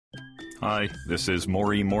Hi, this is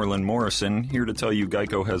Maury Moreland Morrison, here to tell you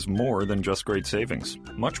Geico has more than just great savings.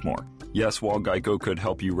 Much more. Yes, while Geico could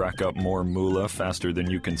help you rack up more moolah faster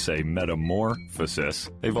than you can say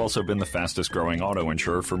metamorphosis, they've also been the fastest growing auto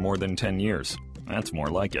insurer for more than 10 years. That's more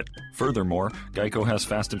like it. Furthermore, Geico has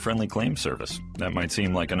fast and friendly claim service. That might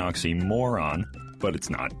seem like an oxymoron, but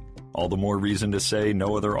it's not. All the more reason to say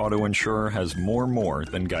no other auto insurer has more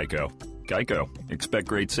than Geico. Geico. Expect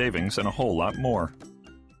great savings and a whole lot more.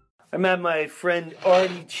 I'm at my friend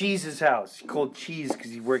Artie Cheese's house. He called Cheese because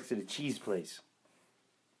he works at a cheese place.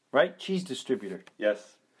 Right? Cheese distributor.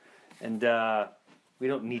 Yes. And we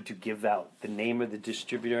don't need to give out the name of the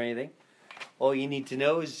distributor or anything. All you need to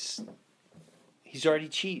know is he's Artie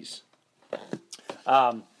Cheese.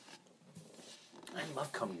 I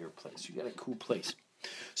love coming to your place. You got a cool place.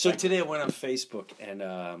 So today I went on Facebook and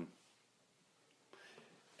I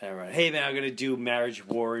wrote, hey man, I'm going to do Marriage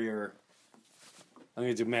Warrior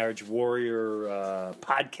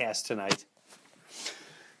podcast tonight.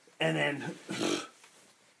 And then,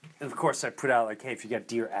 and of course, I put out like, hey, if you got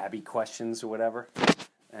Dear Abby questions or whatever,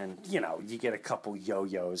 and you get a couple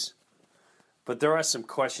yo-yos. But there are some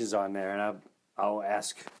questions on there, and I'll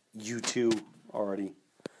ask you too, Artie.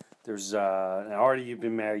 There's Artie, you've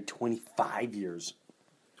been married 25 years.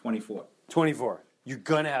 24. 24. You're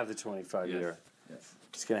gonna have the 25 year. Yes.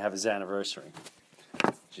 He's gonna have his anniversary.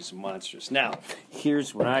 Just monstrous. Now,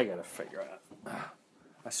 here's what I gotta figure out.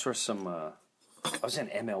 I saw some. I was in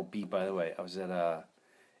MLB, by the way. I was at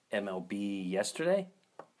MLB yesterday.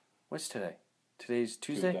 What's today? Today's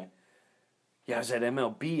Tuesday? Yeah, I was at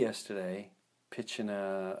MLB yesterday, pitching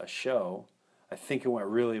a show. I think it went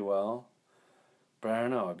really well, but I don't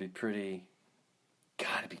know. It'd be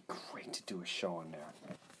great to do a show on there.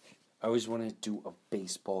 I always want to do a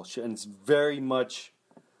baseball show, and it's very much.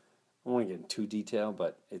 I don't want to get into too detail,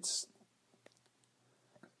 but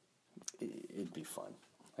it'd be fun.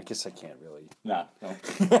 I guess I can't really. No.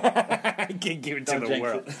 I can't give it to the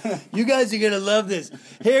world. You guys are going to love this.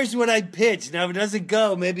 Here's what I pitch. Now, if it doesn't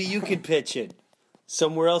go, maybe you can pitch it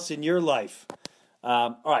somewhere else in your life.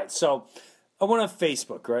 All right, so I went on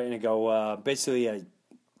Facebook, right, and I go, basically,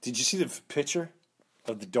 did you see the picture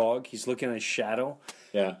of the dog? He's looking at his shadow.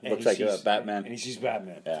 Yeah, looks like Batman. And he sees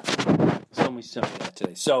Batman. Yeah. Somebody sent me that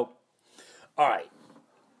today. So, all right.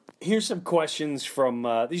 Here's some questions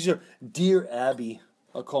from, these are Dear Abby.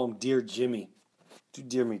 I'll call him Dear Jimmy. Do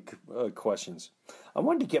Dear Me questions. I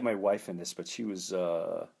wanted to get my wife in this, but she was,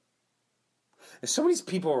 some of these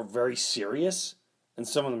people are very serious, and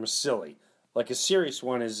some of them are silly. Like a serious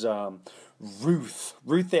one is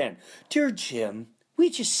Ruth Ann. Dear Jim, we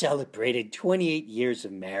just celebrated 28 years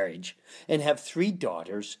of marriage and have 3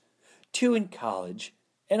 daughters, 2 in college,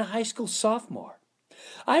 and a high school sophomore.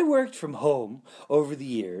 I worked from home over the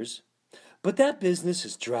years, but that business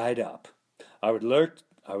has dried up. I would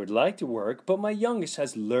like to work, but my youngest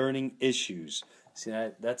has learning issues. See,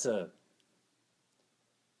 that's a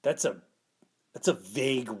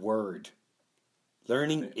vague word.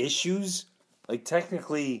 Learning issues? Like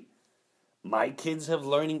technically my kids have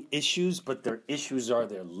learning issues, but their issues are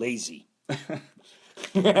they're lazy.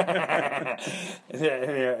 their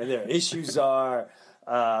issues are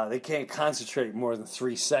they can't concentrate more than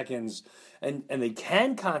 3 seconds, and they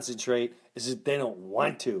can concentrate, is that they don't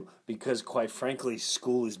want to, because quite frankly,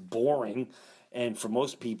 school is boring, and for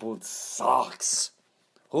most people it sucks.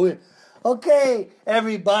 Okay,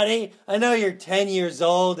 everybody, I know you're 10 years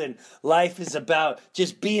old and life is about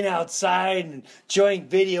just being outside and enjoying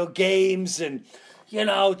video games and,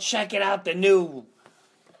 checking out the new,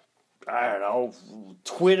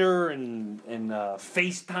 Twitter and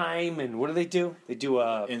FaceTime and what do? They do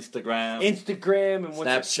Instagram and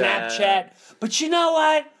Snapchat. But you know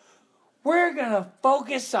what? We're going to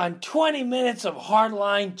focus on 20 minutes of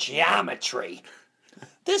hardline geometry.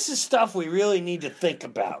 This is stuff we really need to think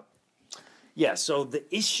about. Yeah, so the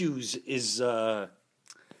issues is a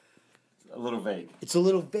little vague. It's a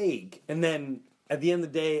little vague. And then at the end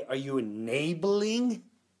of the day, are you enabling?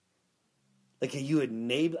 Like, are you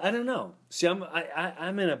enabling? I don't know. See,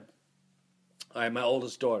 I'm in a. All right, my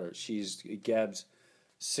oldest daughter, Gab's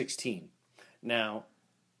 16. Now,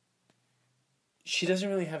 she doesn't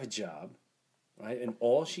really have a job, right? And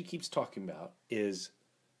all she keeps talking about is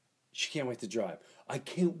she can't wait to drive. I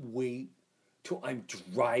can't wait till I'm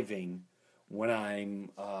driving when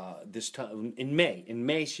I'm this time in May. In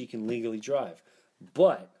May, she can legally drive.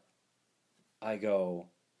 But I go,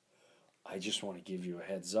 I just want to give you a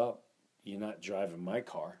heads up. You're not driving my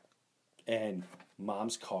car. And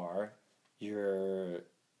mom's car,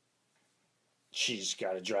 she's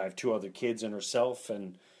got to drive 2 other kids and herself.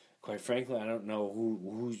 And quite frankly, I don't know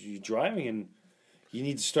who's you driving. And you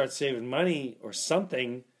need to start saving money or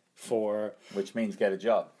something for... Which means get a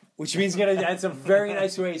job. Which means that's a very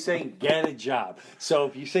nice way of saying get a job. So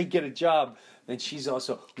if you say get a job, then she's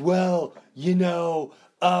also, well, yeah,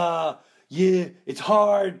 it's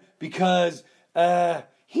hard because,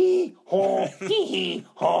 hee, haw, hee,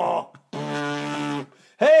 haw.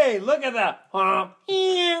 Hey, look at that.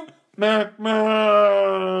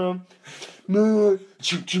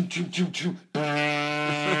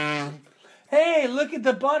 Hey, look at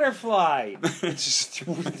the butterfly. I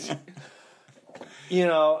said,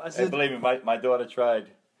 Hey, believe me, my daughter tried.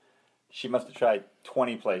 She must have tried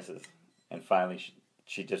 20 places, and finally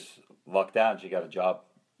she just lucked out. And she got a job,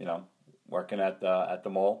 working at the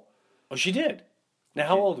mall. Oh, she did. Now,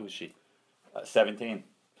 how old was she? 17.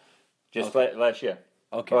 Just last year.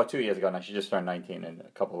 Okay. Well, 2 years ago now. She just turned 19 a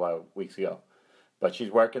couple of weeks ago. But she's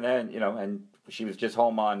working there, and she was just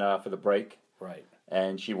home for the break. Right.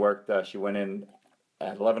 And she worked. She went in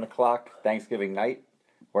at 11 o'clock Thanksgiving night.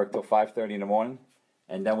 Worked till 5:30 in the morning.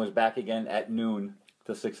 And then was back again at noon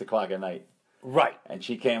till 6 o'clock at night. Right. And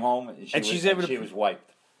she came home and she was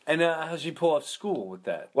wiped. And how'd she pull off school with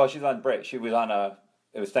that? Well, she's on break. She was on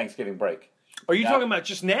it was Thanksgiving break. Are you talking about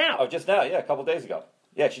just now? Oh, just now, yeah, a couple days ago.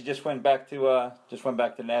 Yeah, she just went back to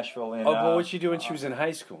Nashville. But what'd she do when she was in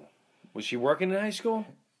high school? Was she working in high school?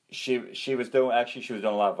 She was doing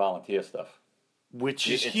a lot of volunteer stuff. Which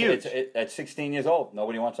is huge. At 16 years old,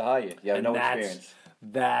 nobody wants to hire you. You have no experience.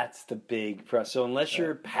 That's the big press. So unless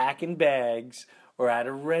you're packing bags or at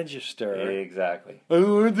a register. Exactly. I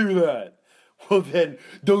don't want to do that. Well, then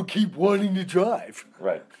don't keep wanting to drive.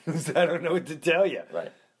 Right. Because I don't know what to tell you.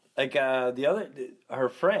 Right. Like her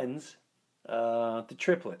friends, the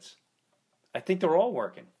triplets, I think they're all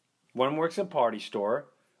working. One works at Party Store.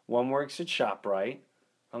 One works at ShopRite.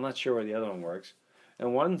 I'm not sure where the other one works.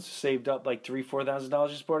 And one saved up like $3,000-$4,000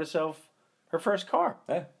 just bought herself her first car.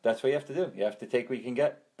 Yeah, that's what you have to do. You have to take what you can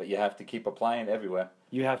get, but you have to keep applying everywhere.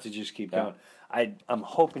 You have to just keep going. I'm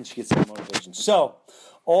hoping she gets some motivation. So,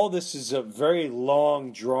 all this is a very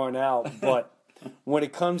long, drawn out, but when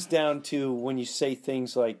it comes down to when you say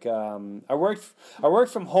things like, I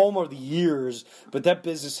worked from home over the years, but that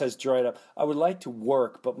business has dried up. I would like to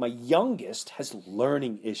work, but my youngest has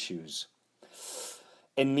learning issues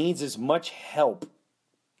and needs as much help,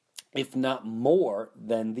 if not more,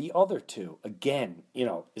 than the other two. Again,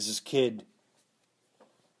 is this kid,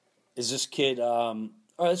 all right,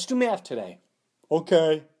 let's do math today.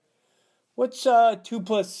 Okay. What's 2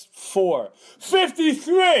 plus 4?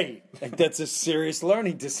 53! Like, that's a serious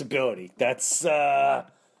learning disability. That's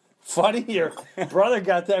funny. Your brother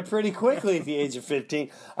got that pretty quickly at the age of 15.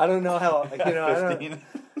 I don't know how, 15.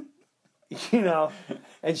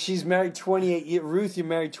 And she's married 28 years. Ruth, you're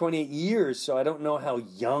married 28 years, so I don't know how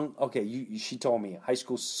young. Okay, she told me, high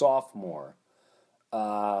school sophomore.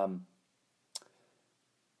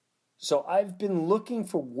 So I've been looking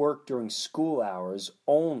for work during school hours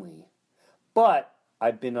only, but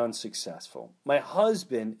I've been unsuccessful. My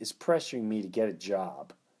husband is pressuring me to get a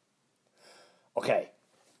job. Okay,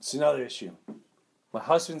 it's another issue. My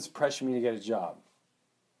husband's pressuring me to get a job.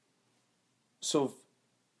 So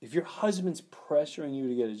if your husband's pressuring you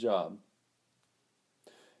to get a job,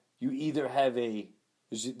 you either have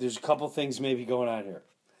there's a couple things maybe going on here.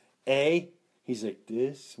 A, he's like,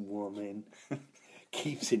 this woman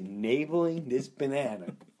keeps enabling this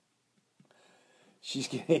banana. He's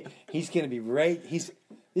gonna be right.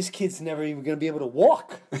 This kid's never even gonna be able to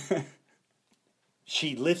walk.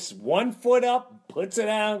 She lifts one foot up, puts it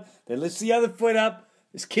down, then lifts the other foot up.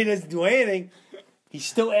 This kid doesn't do anything. He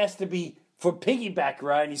still asked to be for piggyback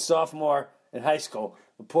ride. He's sophomore in high school.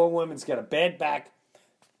 The poor woman's got a bad back.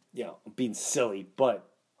 I'm being silly, but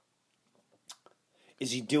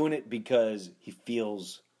is he doing it because he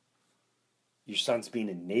feels your son's being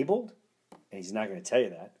enabled, and he's not going to tell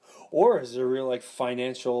you that? Or is there a real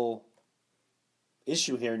financial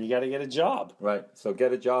issue here, and you got to get a job? Right. So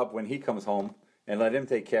get a job when he comes home, and let him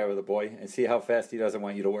take care of the boy, and see how fast he doesn't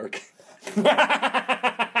want you to work.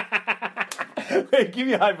 Wait, give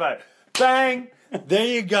me a high five. Bang! There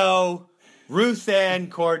you go. Ruth Ann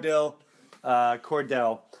Cordell.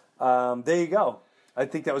 There you go. I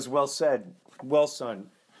think that was well said. Well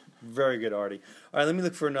done. Very good, Artie. All right, let me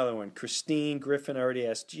look for another one. Christine Griffin, I already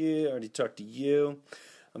asked you. I already talked to you.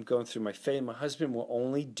 I'm going through my fate. My husband will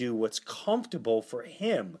only do what's comfortable for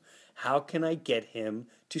him. How can I get him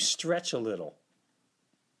to stretch a little?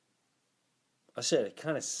 I said it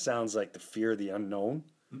kind of sounds like the fear of the unknown.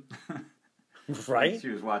 Right? She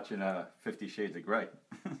was watching 50 Shades of Grey.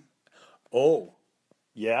 Oh,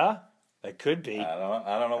 yeah? That could be.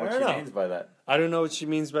 I don't know what she means by that. I don't know what she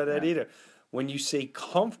means by that either. When you say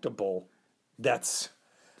comfortable, That's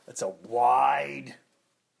a wide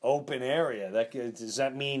open area. Does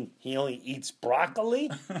that mean he only eats broccoli?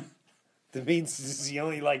 That means does he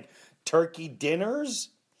only like turkey dinners?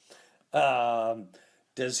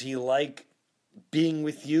 Does he like being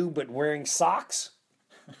with you but wearing socks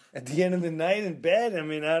at the end of the night in bed? I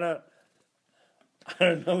mean, I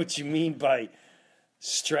don't know what you mean by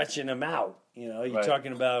stretching him out. You know, you're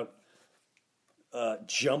talking about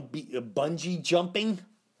bungee jumping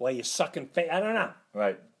while you're sucking face. I don't know.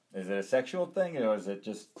 Right. Is it a sexual thing, or is it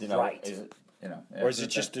just, right? Is it, or is it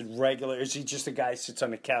just a regular? Is he just a guy who sits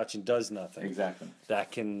on the couch and does nothing? Exactly.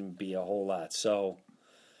 That can be a whole lot. So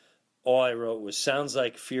all I wrote was, sounds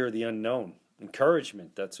like fear of the unknown.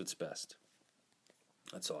 Encouragement, that's what's best.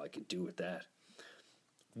 That's all I could do with that.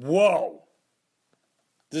 Whoa!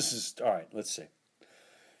 This is, all right, let's see.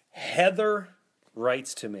 Heather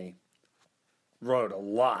writes to me, wrote a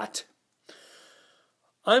lot.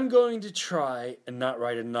 I'm going to try and not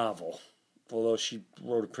write a novel, although she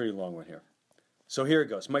wrote a pretty long one here. So here it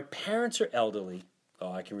goes. My parents are elderly.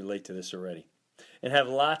 Oh, I can relate to this already. And have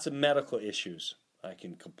lots of medical issues.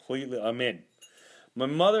 I'm in. My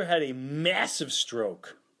mother had a massive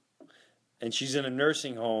stroke, and she's in a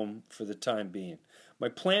nursing home for the time being. My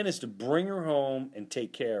plan is to bring her home and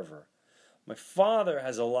take care of her. My father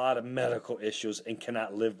has a lot of medical issues and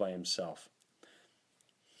cannot live by himself.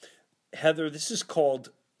 Heather, this is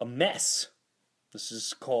called a mess. This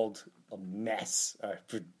is called a mess. All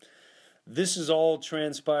right. This is all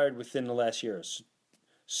transpired within the last year.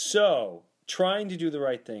 So, trying to do the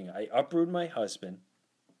right thing, I uprooted my husband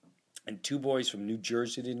and 2 boys from New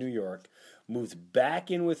Jersey to New York, moved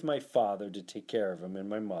back in with my father to take care of him and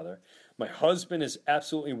my mother. My husband is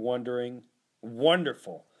absolutely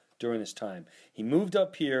wonderful during this time. He moved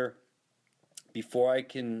up here before I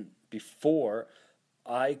could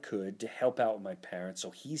to help out with my parents,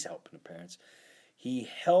 so he's helping the parents. He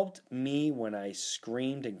helped me when I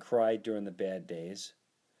screamed and cried during the bad days.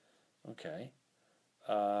 Okay.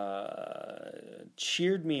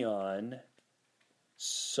 Cheered me on.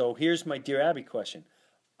 So here's my Dear Abby question.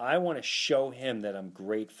 I want to show him that I'm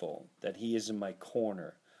grateful, that he is in my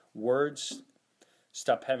corner. Words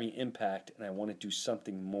stop having impact, and I want to do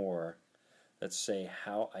something more. Let's say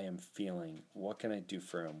how I am feeling. What can I do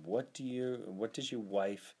for him? What does your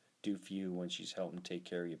wife do for you when she's helping take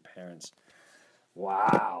care of your parents?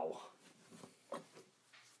 Wow.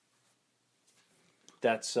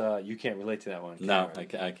 That's you can't relate to that one. No, I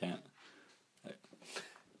can't.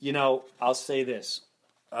 You know, I'll say this.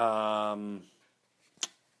 My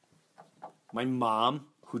mom,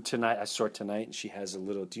 who I saw tonight, and she has a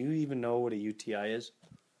little. Do you even know what a UTI is?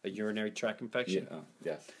 A urinary tract infection. Yeah.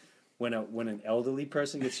 Yes. When an elderly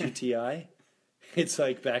person gets UTI, it's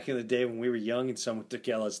like back in the day when we were young and someone took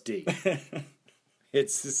LSD.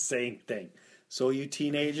 It's the same thing. So you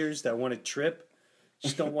teenagers that want to trip,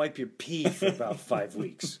 just don't wipe your pee for about 5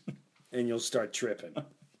 weeks, and you'll start tripping.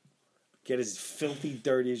 Get as filthy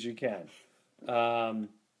dirty as you can.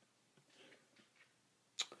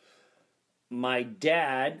 My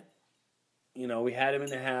dad, we had him in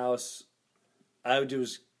the house. I would do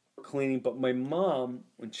his cleaning, but my mom,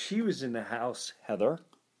 when she was in the house, Heather,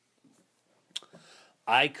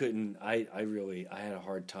 I couldn't. I had a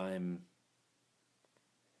hard time,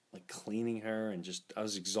 like cleaning her, and I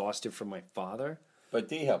was exhausted from my father. But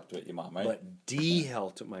Dee helped with your mom, right? But Dee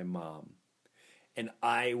helped with my mom, and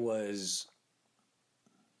I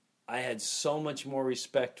had so much more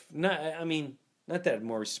respect. Not that I had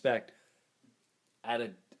more respect. I had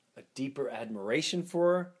a deeper admiration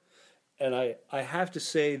for her. And I have to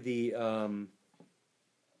say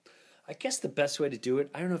I guess the best way to do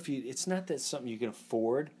it, I don't know it's not that something you can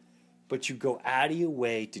afford, but you go out of your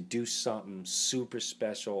way to do something super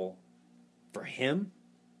special for him.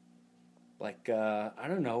 Like, I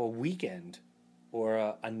don't know, a weekend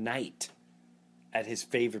or a night at his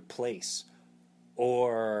favorite place.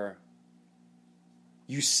 Or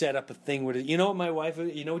you set up a thing with it. You know what my wife,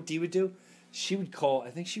 you know what Dee would do? She would call,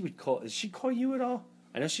 did she call you at all?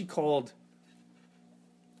 I know she called.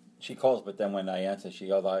 She calls, but then when I answer, she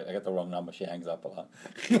goes, I got the wrong number. She hangs up a lot.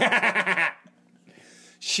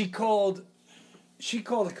 She called a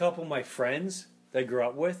couple of my friends that I grew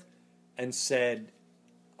up with and said,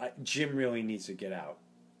 Jim really needs to get out.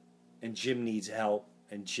 And Jim needs help.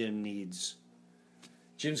 And Jim's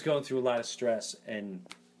going through a lot of stress, and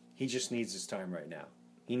he just needs his time right now.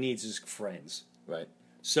 He needs his friends. Right.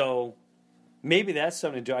 So maybe that's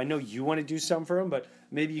something to do. I know you want to do something for him, but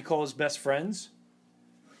maybe you call his best friends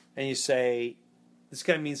and you say, this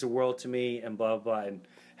guy means the world to me, and blah, blah, blah. And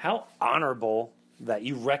how honorable that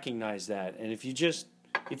you recognize that. And if you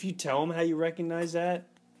tell him how you recognize that,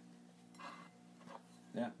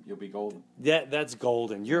 Yeah, you'll be golden. That's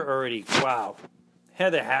golden. You're already, wow.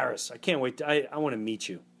 Heather Harris, I can't wait. I want to meet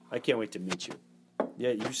you. I can't wait to meet you.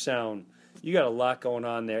 Yeah, you got a lot going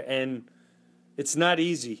on there. And it's not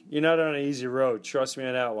easy. You're not on an easy road. Trust me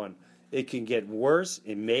on that one. It can get worse.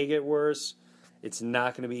 It may get worse. It's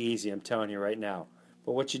not going to be easy, I'm telling you right now.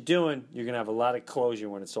 But what you're doing, you're going to have a lot of closure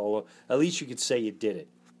when it's all over. At least you could say you did it.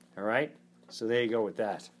 All right? So there you go with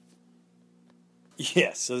that.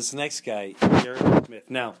 Yeah, so this next guy, Jeremy Smith.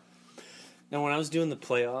 Now, when I was doing the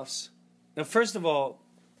playoffs, now, first of all,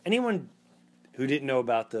 anyone who didn't know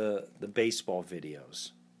about the baseball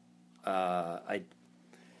videos,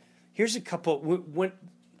 here's a couple.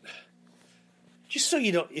 Just so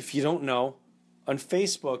you know, if you don't know, on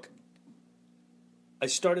Facebook, I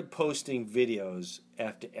started posting videos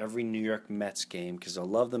after every New York Mets game because I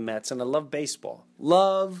love the Mets and I love baseball.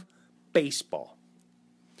 Love baseball.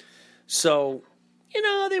 So,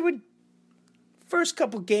 they would, first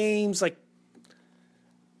couple games,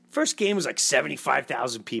 first game was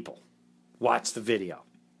 75,000 people watched the video.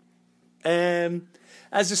 And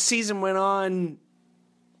as the season went on,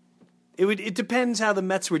 it depends how the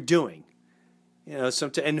Mets were doing,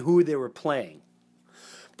 and who they were playing.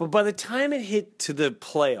 But by the time it hit to the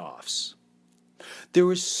playoffs, there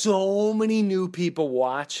were so many new people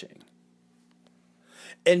watching.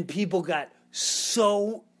 And people got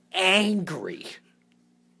so angry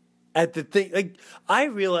at the thing. I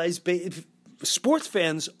realized sports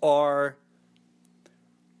fans are,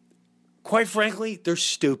 quite frankly, they're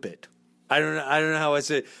stupid. I don't know how I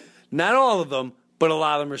say it. Not all of them, but a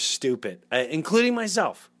lot of them are stupid, including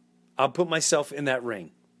myself. I'll put myself in that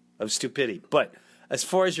ring of stupidity. But as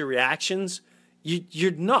far as your reactions,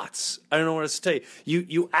 you're nuts. I don't know what else to tell you.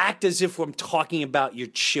 You act as if I'm talking about your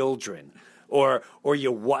children or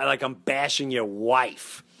your wife, like I'm bashing your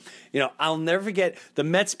wife. I'll never forget the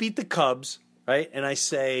Mets beat the Cubs, right? And I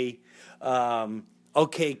say,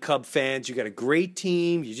 okay, Cub fans, you got a great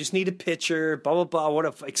team. You just need a pitcher, blah, blah, blah. What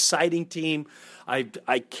an exciting team. I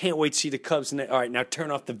can't wait to see the Cubs. All right, now turn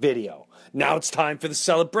off the video. Now it's time for the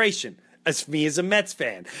celebration. As me as a Mets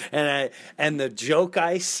fan. And the joke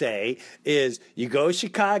I say is, you go to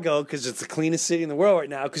Chicago because it's the cleanest city in the world right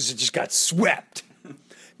now because it just got swept.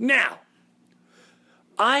 Now,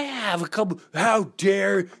 I have a couple, how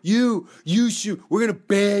dare you should, we're going to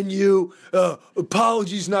ban you,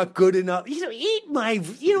 apology's not good enough. Eat my,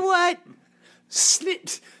 you know what?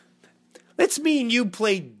 Let's me and you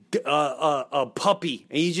play a puppy,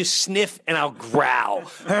 and you just sniff, and I'll growl.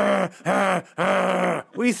 What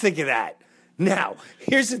do you think of that? Now,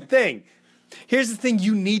 here's the thing. Here's the thing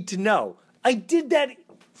you need to know. I did that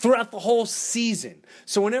throughout the whole season.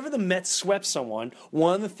 So whenever the Mets swept someone,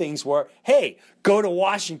 one of the things were, hey, go to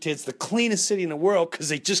Washington. It's the cleanest city in the world because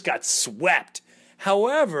they just got swept.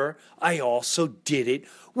 However, I also did it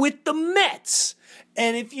with the Mets.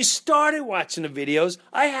 And if you started watching the videos,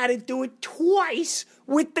 I had to do it twice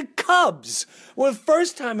with the Cubs. Well, the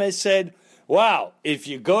first time I said, wow, if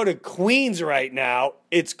you go to Queens right now,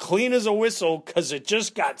 it's clean as a whistle because it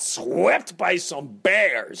just got swept by some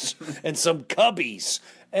Bears and some Cubbies.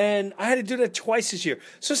 And I had to do that twice this year.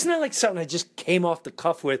 So it's not like something I just came off the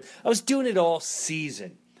cuff with. I was doing it all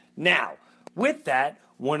season. Now, with that,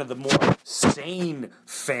 one of the more sane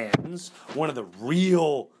fans, one of the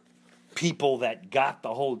real people that got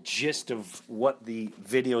the whole gist of what the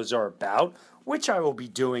videos are about, which I will be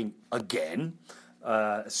doing again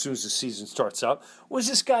as soon as the season starts up, was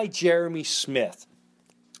this guy, Jeremy Smith.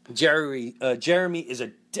 Jeremy is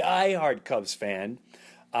a diehard Cubs fan.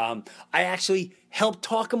 I actually helped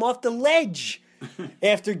talk him off the ledge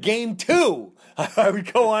after game 2. I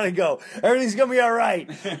would go on and go, everything's going to be all right.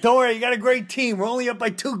 Don't worry, you got a great team. We're only up by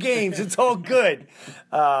 2 games. It's all good.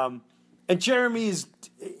 And Jeremy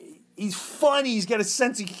he's funny. He's got a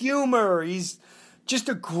sense of humor. He's just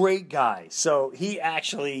a great guy. So he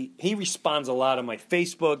responds a lot on my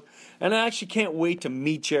Facebook. And I actually can't wait to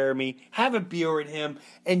meet Jeremy, have a beer with him,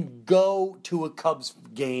 and go to a Cubs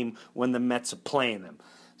game when the Mets are playing them.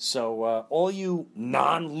 So all you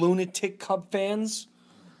non-lunatic Cub fans,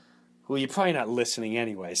 who you're probably not listening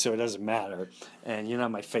anyway, so it doesn't matter. And you're not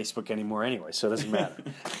on my Facebook anymore anyway, so it doesn't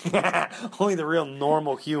matter. Only the real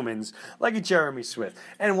normal humans, like a Jeremy Smith.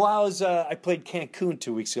 And while I played Cancun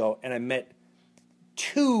 2 weeks ago, and I met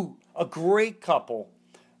a great couple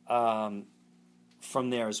from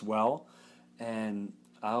there as well. And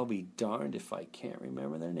I'll be darned if I can't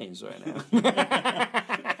remember their names right now.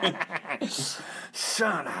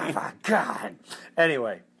 Son of a God.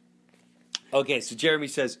 Anyway. Okay, so Jeremy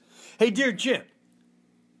says, hey, dear Jim.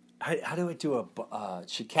 How do I do a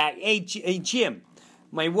Chicago? Hey, Jim.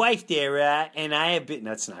 my wife there, and I have been...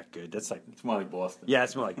 That's not good. That's like... It's more like Boston. Yeah,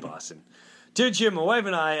 it's more like Boston. Dear Jim, my wife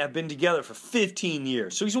and I have been together for 15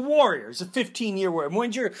 years. So he's a warrior. He's a 15-year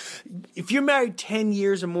warrior. If you're married 10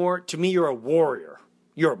 years or more, to me, you're a warrior.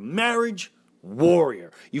 You're a marriage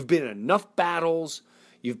warrior. You've been in enough battles.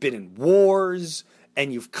 You've been in wars.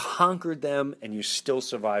 And you've conquered them. And you're still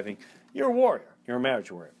surviving. You're a warrior. You're a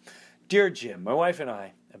marriage warrior. Dear Jim, my wife and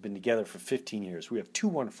I have been together for 15 years. We have 2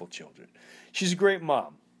 wonderful children. She's a great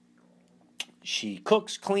mom. She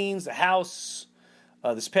cooks, cleans the house.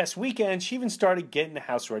 This past weekend, she even started getting the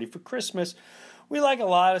house ready for Christmas. We like a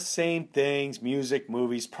lot of same things, music,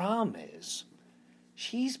 movies. Problem is,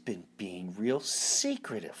 she's been being real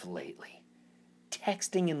secretive lately.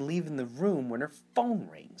 Texting and leaving the room when her phone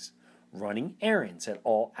rings. Running errands at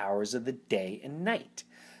all hours of the day and night.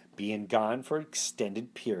 Being gone for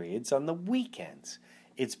extended periods on the weekends.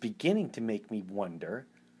 It's beginning to make me wonder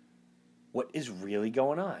what is really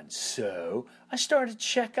going on. So, I started to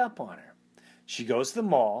check up on her. She goes to the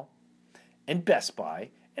mall and Best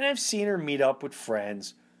Buy, and I've seen her meet up with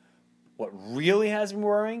friends. What really has me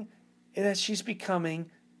worrying is that she's becoming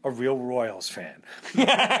a real Royals fan.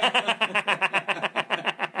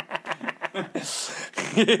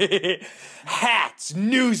 Hats,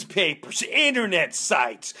 newspapers, internet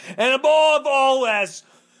sites, and above all else,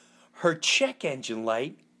 her check engine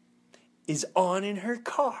light is on in her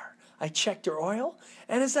car. I checked her oil,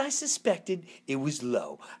 and as I suspected, it was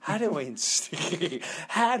low. How do I instill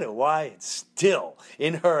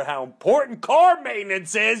in her how important car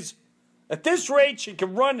maintenance is? At this rate, she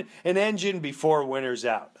can run an engine before winter's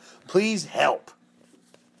out. Please help.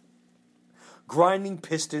 Grinding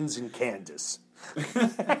pistons in Kansas.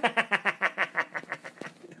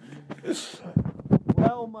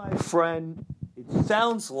 Well, my friend, it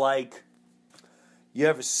sounds like you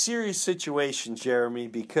have a serious situation, Jeremy,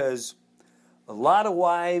 because a lot of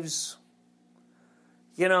wives,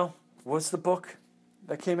 what's the book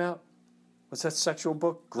that came out? What's that sexual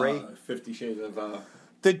book? Grey? 50 Shades of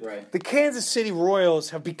Grey. The Kansas City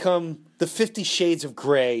Royals have become the 50 Shades of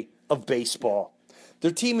Grey of baseball.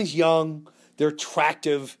 Their team is young, they're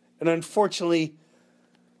attractive, and unfortunately,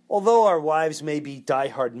 although our wives may be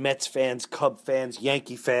diehard Mets fans, Cub fans,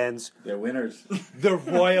 Yankee fans, they're winners. The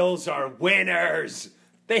Royals are winners.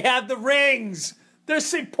 They have the rings. They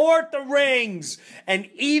support the rings. And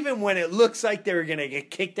even when it looks like they were going to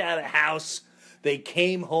get kicked out of the house, they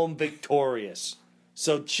came home victorious.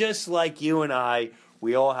 So just like you and I,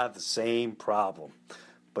 we all have the same problem.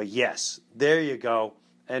 But yes, there you go.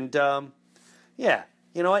 And yeah.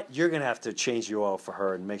 You know what? You're going to have to change the oil for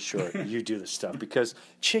her and make sure you do the stuff because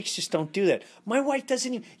chicks just don't do that. My wife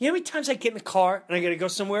doesn't even... You know how many times I get in the car and I got to go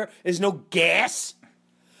somewhere? There's no gas?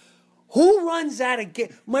 Who runs out of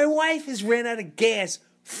gas? My wife has ran out of gas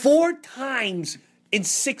 4 times in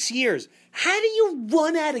 6 years. How do you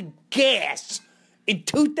run out of gas in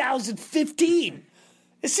 2015?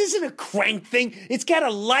 This isn't a crank thing. It's got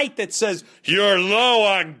a light that says, you're low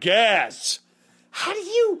on gas. How do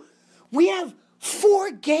you... We have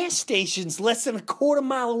 4 gas stations less than a quarter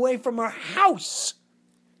mile away from our house.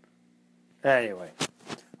 Anyway,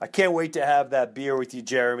 I can't wait to have that beer with you,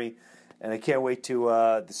 Jeremy, and I can't wait to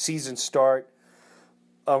the season start.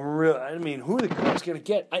 Who are the Cubs going to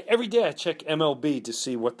get? Every day I check MLB to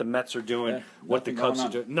see what the Mets are doing, what the Cubs are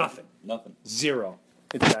doing. Nothing. 0.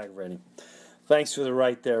 It's aggravating. Thanks for the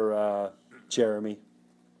right there, Jeremy.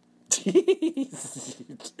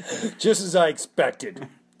 Just as I expected.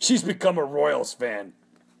 She's become a Royals fan.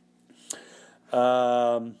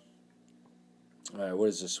 All right, what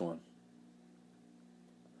is this one?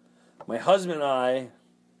 My husband and I...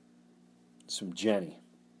 It's from Jenny.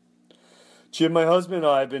 Jim, my husband and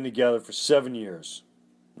I have been together for 7 years.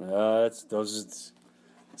 It's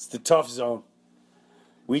the tough zone.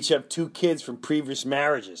 We each have 2 kids from previous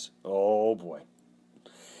marriages. Oh, boy.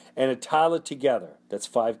 And a toddler together. That's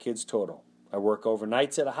 5 kids total. I work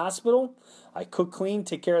overnights at a hospital. I cook, clean,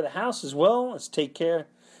 take care of the house as well as take on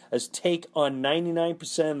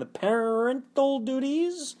 99% of the parental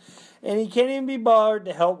duties. And he can't even be bothered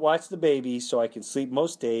to help watch the baby so I can sleep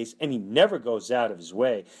most days. And he never goes out of his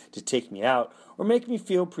way to take me out or make me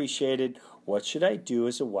feel appreciated. What should I do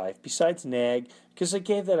as a wife besides nag? Because I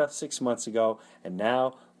gave that up 6 months ago. And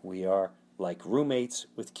now we are like roommates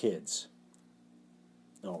with kids.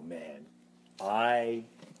 Oh, man. I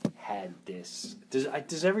had this.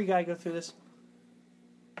 Does every guy go through this?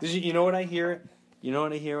 You know what I hear? You know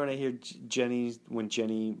what I hear when I hear when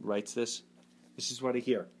Jenny writes this? This is what I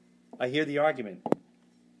hear. I hear the argument.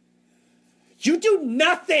 You do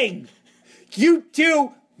nothing! You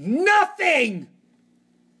do nothing!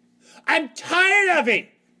 I'm tired of it!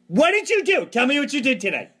 What did you do? Tell me what you did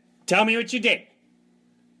today. Tell me what you did.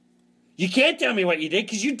 You can't tell me what you did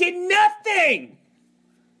because you did nothing.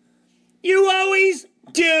 You always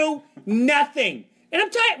do nothing. And I'm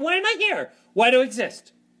tired. Why am I here? Why do I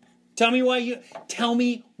exist? Tell me why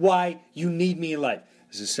you need me in life.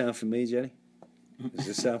 Does this sound familiar, Jenny? Does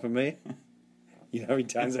this sound familiar? You know how many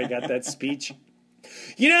times I got that speech?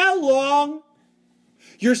 You know how long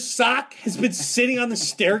your sock has been sitting on the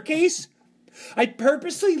staircase? I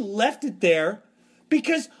purposely left it there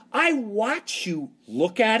because I watch you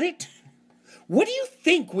look at it. What do you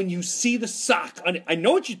think when you see the sock on it? I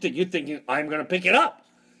know what you think. You're thinking, I'm going to pick it up.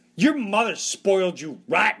 Your mother spoiled you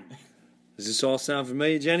rotten. Does this all sound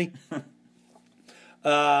familiar, Jenny?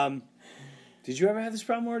 Did you ever have this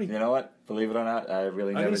problem, Marty? You know what? Believe it or not, I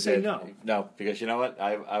really never did. I'm going to say no. No, because you know what?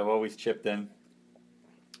 I've always chipped in.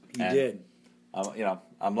 You did.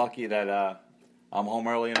 I'm lucky that I'm home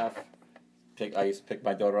early enough. I used to pick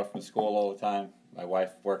my daughter up from school all the time. My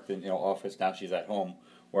wife worked in office. Now she's at home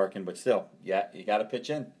working, but still, yeah, you got to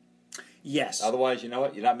pitch in. Yes. Otherwise, you know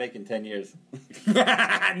what? You're not making 10 years.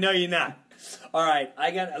 No, you're not. All right,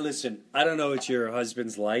 listen, I don't know what your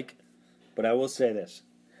husband's like, but I will say this.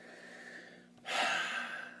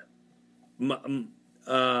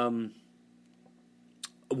 One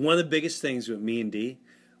of the biggest things with me and Dee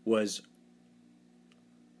was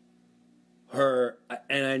her,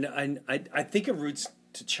 and I think it roots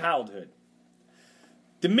to childhood.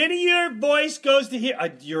 The minute your voice goes to here,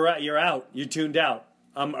 you're out. You're tuned out.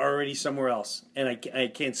 I'm already somewhere else, and I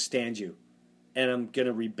can't stand you, and I'm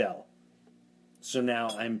gonna rebel. So now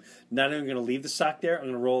I'm not even going to leave the sock there. I'm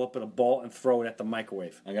going to roll up in a ball and throw it at the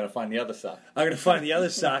microwave. I'm going to find the other sock. I'm going to find the other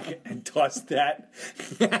sock and toss that.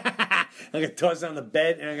 I'm going to toss it on the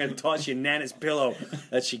bed, and I'm going to toss your Nana's pillow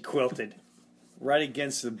that she quilted right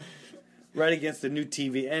against the new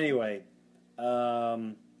TV. Anyway,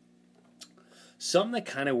 something that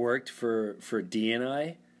kind of worked for Dee and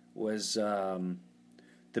I was the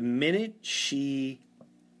minute she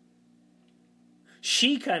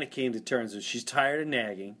kind of came to terms with she's tired of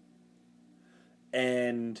nagging,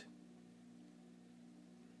 and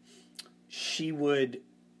she would,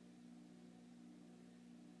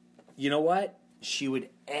 you know what? She would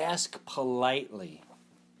ask politely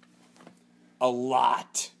a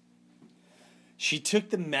lot. She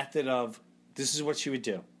took the method of, this is what she would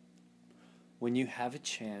do. When you have a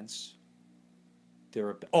chance,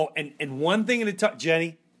 and one thing at a time,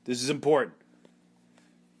 Jenny, this is important.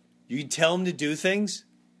 You tell him to do things.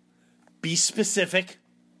 Be specific,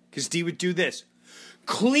 because Dee would do this.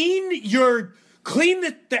 Clean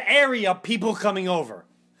the area of people coming over.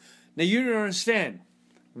 Now you don't understand.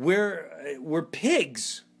 We're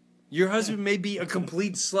pigs. Your husband may be a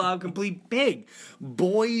complete slob, complete pig.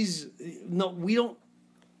 Boys, no, we don't.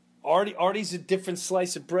 Artie's a different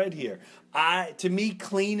slice of bread here. To me,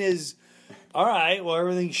 clean is. All right, well,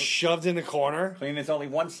 everything's shoved in the corner. Clean is only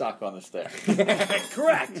one sock on the stair.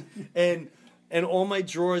 Correct. And all my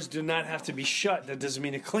drawers do not have to be shut. That doesn't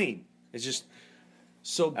mean they're clean. It's just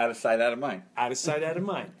so... Out of sight, out of mind. Out of sight, out of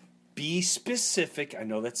mind. Be specific. I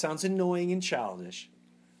know that sounds annoying and childish,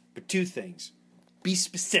 but two things. Be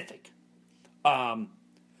specific.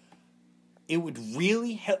 It would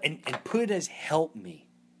really help, and put it as help me.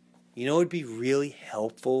 You know what would be really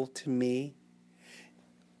helpful to me?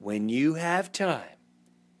 When you have time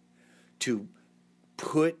to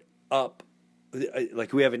put up,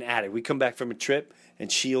 like we have an attic. We come back from a trip,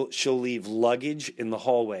 and she'll leave luggage in the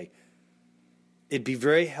hallway. It'd be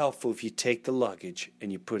very helpful if you take the luggage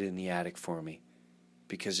and you put it in the attic for me,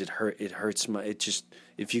 because it hurts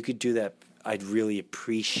if you could do that, I'd really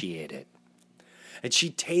appreciate it.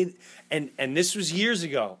 And and this was years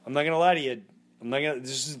ago. I'm not gonna lie to you.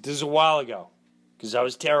 This is a while ago, because I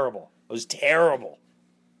was terrible.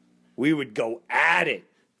 We would go at it.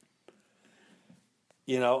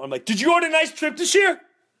 I'm like, did you go on a nice trip this year?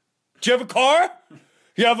 Did you have a car?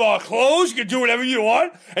 You have clothes? You can do whatever you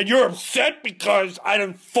want? And you're upset because I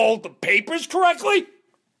didn't fold the papers correctly?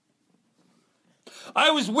 I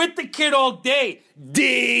was with the kid all day.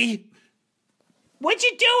 D. What'd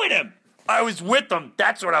you do with him? I was with him.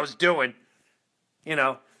 That's what I was doing. I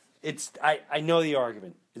know the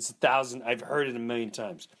argument. It's 1,000. I've heard it a million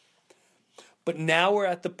times. But now we're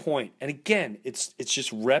at the point, and again, it's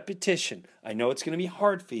just repetition. I know it's going to be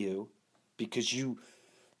hard for you because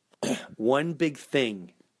one big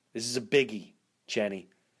thing, this is a biggie, Jenny.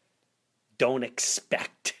 Don't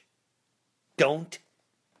expect. Don't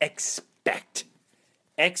expect.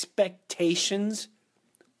 Expectations,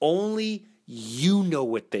 only you know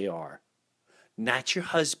what they are. Not your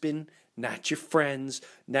husband, not your friends,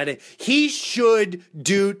 he should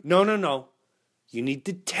do, no. You need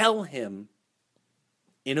to tell him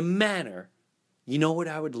in a manner, you know what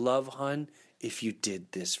I would love, hon? If you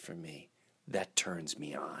did this for me. That turns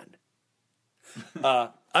me on.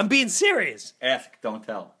 I'm being serious. Ask, don't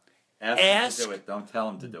tell. Ask him to do it. Don't tell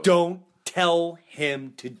him to do it. Don't tell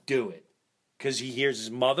him to do it. Because he hears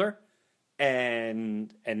his mother,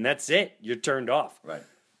 and that's it. You're turned off. Right.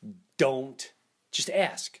 Don't. Just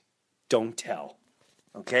ask. Don't tell.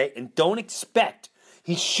 Okay? And don't expect.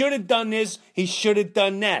 He should have done this. He should have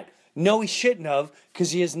done that. No, he shouldn't have,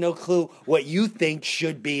 because he has no clue what you think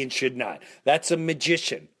should be and should not. That's a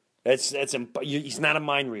magician. He's not a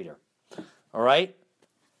mind reader. All right?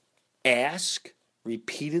 Ask,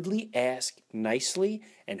 repeatedly ask nicely,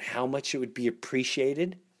 and how much it would be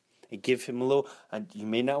appreciated. And give him a little, you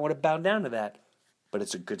may not want to bow down to that, but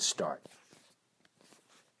it's a good start.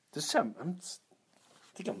 I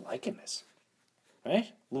think I'm liking this. Right?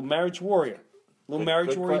 A little marriage warrior.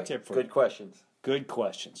 Tip for you. Good questions. Good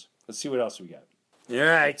questions. Let's see what else we got. All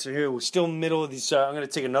right, so here we're still in the middle of these. I'm going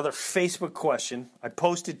to take another Facebook question. I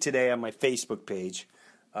posted today on my Facebook page.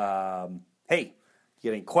 Hey, you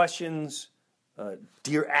got any questions?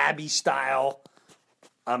 Dear Abby style,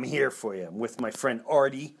 I'm here for you. I'm with my friend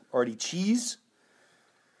Artie Cheese.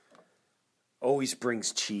 Always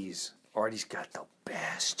brings cheese. Artie's got the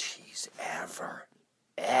best cheese ever.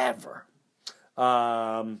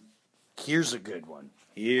 Here's a good one.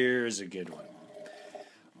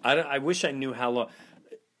 I wish I knew how long.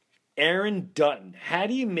 Aaron Dutton, how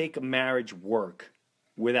do you make a marriage work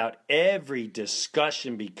without every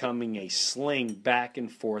discussion becoming a sling back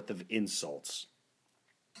and forth of insults?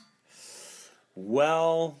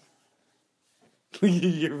 Well,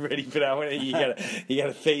 you're ready for that one? You got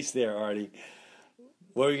a face there, Artie.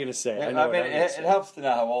 What are you gonna say? It helps to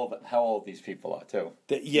know how old these people are too.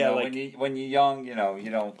 When you're young, you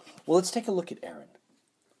don't. Well, let's take a look at Aaron.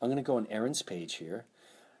 I'm gonna go on Aaron's page here.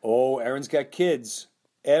 Oh, Aaron's got kids.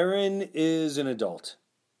 Aaron is an adult.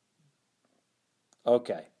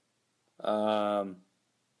 Okay. Aaron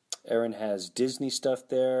has Disney stuff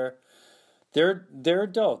there. They're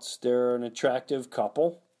adults. They're an attractive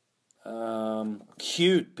couple.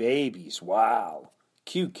 Cute babies. Wow.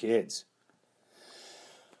 Cute kids.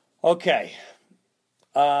 Okay.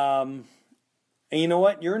 And you know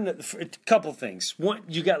what? You're in a couple things. One,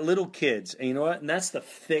 you got little kids, and you know what? And that's the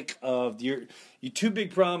thick of your two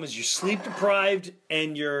big problems. You're sleep deprived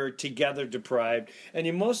and you're together deprived, and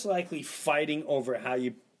you're most likely fighting over how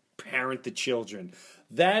you parent the children.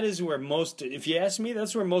 That is where most, if you ask me,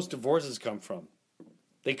 that's where most divorces come from.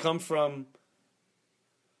 They come from,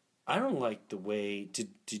 I don't like the way,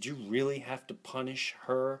 did you really have to punish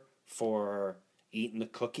her for eating the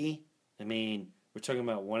cookie? I mean, we're talking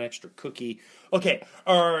about one extra cookie. Okay,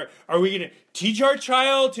 are we going to teach our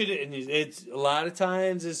child to... And it's a lot of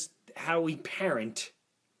times is how we parent.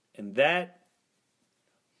 And that...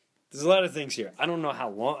 There's a lot of things here. I don't know how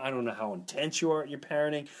long... I don't know how intense you are at your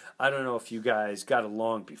parenting. I don't know if you guys got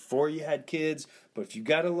along before you had kids. But if you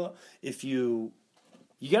got along... You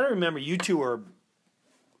got to remember, you two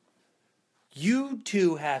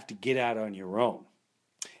have to get out on your own.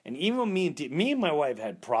 And even when me and my wife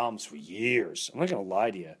had problems for years. I'm not going to lie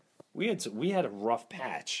to you. We had a rough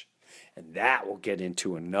patch. And that will get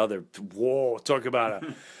into another... Whoa, talk about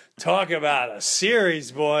a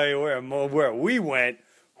series, boy, where we went.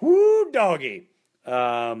 Whoo, doggy.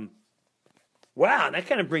 Wow, and that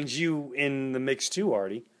kind of brings you in the mix too,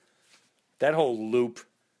 Artie. That whole loop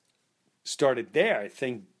started there. I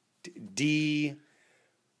think D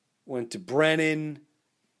went to Brennan...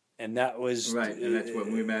 And that was... Right, and that's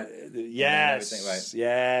when we met. Yes. Right.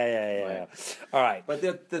 Yeah. Right. All right. But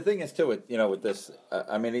the thing is, too, with this,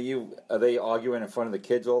 are they arguing in front of the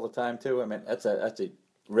kids all the time, too? I mean, that's a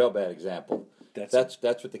real bad example. That's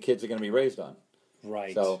what the kids are going to be raised on.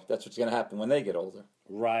 Right. So that's what's going to happen when they get older.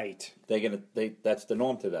 Right. That's the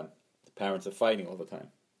norm to them. The parents are fighting all the time.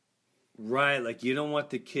 Right, like you don't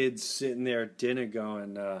want the kids sitting there at dinner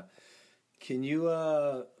going, can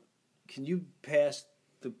you pass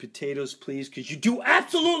the potatoes, please, because you do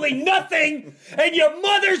absolutely nothing, and your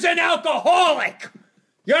mother's an alcoholic.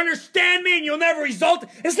 You understand me? And you'll never result.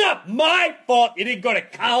 It's not my fault you didn't go to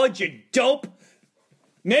college, you dope.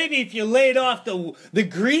 Maybe if you laid off the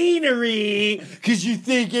greenery because you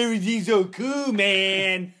think everything's so cool,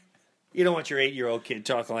 man. You don't want your 8-year-old kid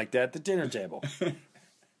talking like that at the dinner table.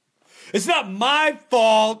 It's not my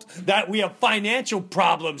fault that we have financial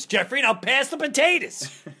problems, Jeffrey. Now pass the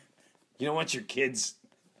potatoes. You don't want your kids...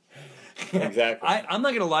 Exactly. I'm not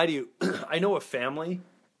going to lie to you. I know a family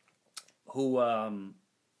who, I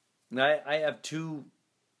have two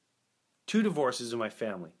divorces in my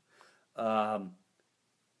family.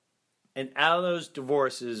 And out of those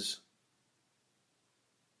divorces,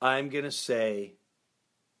 I'm going to say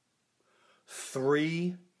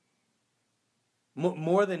 3,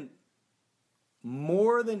 more than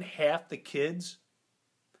half the kids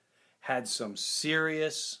had some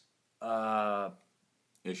serious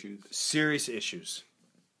issues.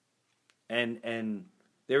 And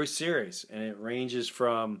they were serious. And it ranges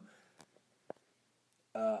from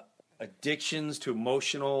addictions to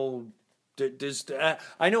emotional.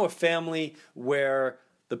 I know a family where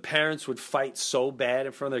the parents would fight so bad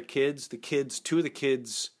in front of their kids. Two of the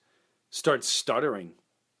kids start stuttering,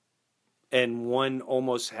 and one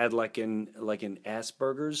almost had like an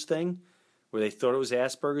Asperger's thing, where they thought it was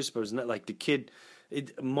Asperger's, but it was not. Like the kid,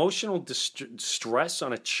 emotional distress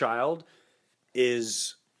on a child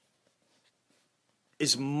is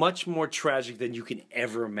much more tragic than you can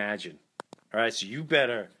ever imagine. All right, so you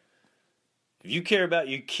better. If you care about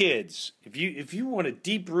your kids, if you want to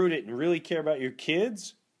deep root it and really care about your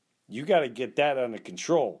kids, you got to get that under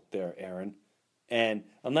control there, Aaron. And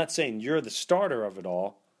I'm not saying you're the starter of it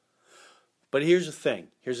all, but here's the thing.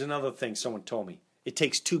 Here's another thing someone told me. It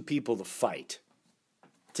takes 2 people to fight.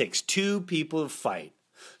 It takes 2 people to fight.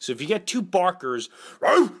 So if you get 2 barkers,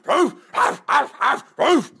 you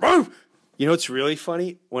know what's really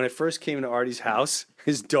funny? When I first came to Artie's house,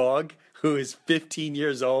 his dog, who is 15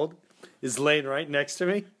 years old, is laying right next to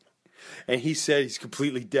me, and he said he's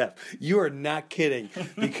completely deaf. You are not kidding,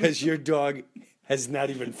 because your dog has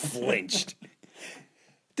not even flinched.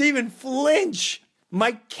 Didn't even flinch.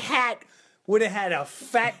 My cat would have had a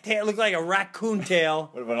fat tail, looked like a raccoon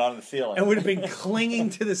tail. Would have been on the ceiling. And would have been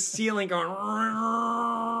clinging to the ceiling going,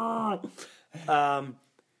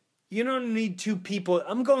 you don't need 2 people.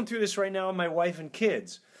 I'm going through this right now with my wife and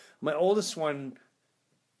kids. My oldest one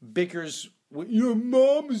bickers, your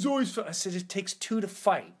mom is always... I said, it takes 2 to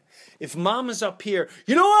fight. If mom is up here,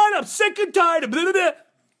 you know what? I'm sick and tired of blah, blah, blah.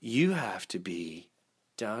 You have to be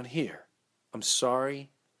down here. I'm sorry.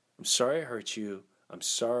 I'm sorry I hurt you. I'm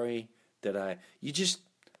sorry that you just...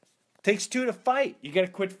 Takes 2 to fight. You got to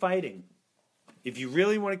quit fighting. If you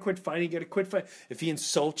really want to quit fighting, you got to quit fighting. If he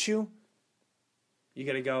insults you, you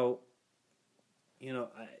got to go,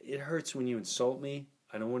 it hurts when you insult me.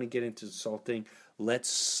 I don't want to get into insulting. Let's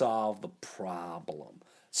solve the problem.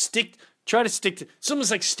 Try to stick to... It's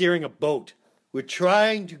almost like steering a boat. We're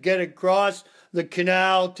trying to get across the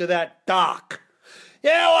canal to that dock.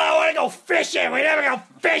 I want to go fishing. We never go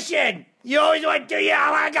fishing. You always want to do,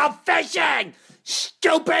 I want to go fishing.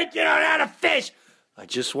 Stupid, you don't know how to fish. I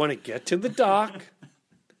just want to get to the dock,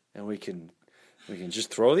 and we can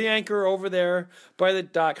just throw the anchor over there by the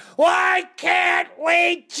dock. Why can't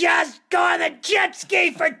we just go on the jet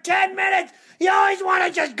ski for 10 minutes? You always want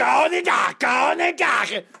to just go on the dock, I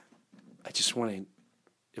just want to,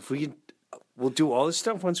 if we can, we'll do all this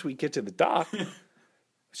stuff once we get to the dock.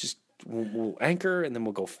 We'll anchor, and then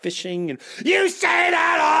we'll go fishing. And you say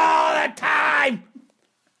that all the time!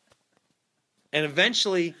 And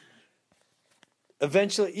eventually,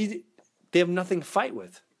 they have nothing to fight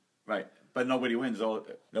with. Right. But nobody wins.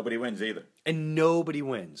 Nobody wins either. And nobody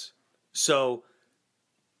wins. So,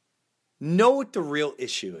 know what the real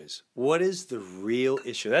issue is. What is the real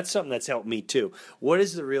issue? That's something that's helped me too. What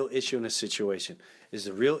is the real issue in a situation? Is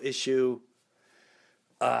the real issue,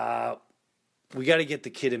 we got to get the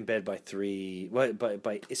kid in bed by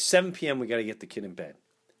 7 p.m. we got to get the kid in bed.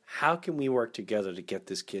 How can we work together to get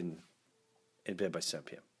this kid in bed by 7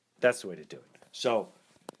 p.m.? That's the way to do it. So,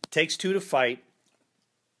 it takes 2 to fight.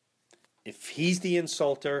 If he's the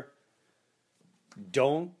insulter,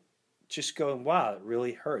 don't just go, wow, it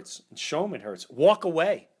really hurts. And show him it hurts. Walk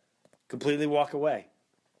away. Completely walk away.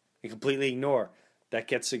 And completely ignore. That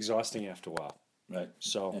gets exhausting after a while. Right.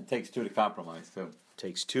 So and it takes 2 to compromise, too.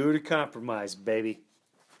 Takes 2 to compromise, baby.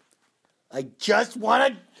 I just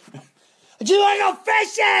want to go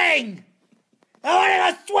fishing! I want to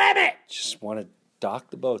go swimming! Just want to dock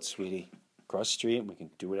the boat, sweetie. Across the street, and we can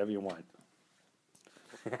do whatever you want.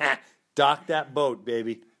 Dock that boat,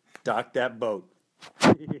 baby. Dock that boat.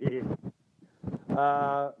 This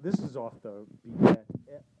is off the beat.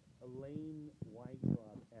 Elaine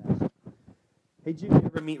Weintraub asked, hey, did you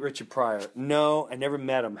ever meet Richard Pryor? No, I never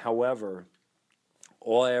met him. However,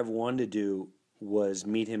 all I ever wanted to do was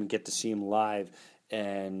meet him and get to see him live.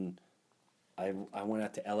 And I went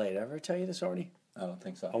out to L.A. Did I ever tell you this already? I don't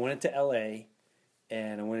think so. I went into L.A.,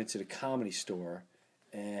 and I went into the Comedy Store,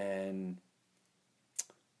 and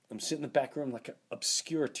I'm sitting in the back room like an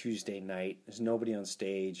obscure Tuesday night. There's nobody on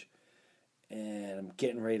stage, and I'm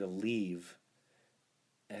getting ready to leave.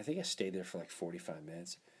 And I think I stayed there for like 45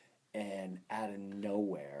 minutes. And out of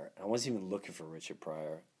nowhere, I wasn't even looking for Richard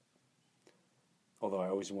Pryor. although I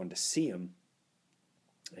always wanted to see him.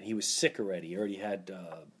 And he was sick already. He already had,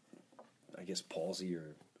 I guess, palsy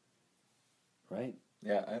or, right?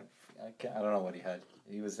 Yeah, I don't know what he had.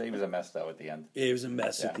 He was a mess though at the end. Yeah, he was a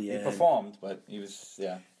mess at the end. He performed, but he was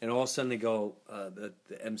And all of a sudden they go, the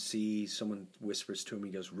MC, someone whispers to him.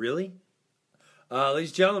 He goes, "Really, ladies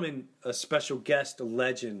and gentlemen, a special guest, a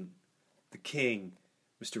legend, the king,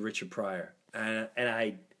 Mr. Richard Pryor." And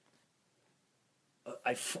I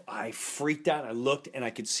freaked out. I looked and I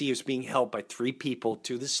could see he was being helped by 3 people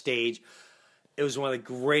to the stage. It was one of the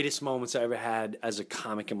greatest moments I ever had as a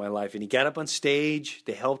comic in my life. And he got up on stage.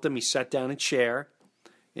 They helped him. He sat down in a chair,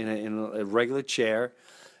 in a regular chair,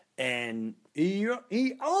 and he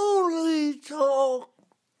only talked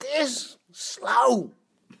this slow.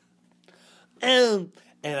 And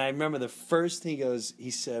I remember the first thing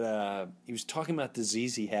he said, he was talking about the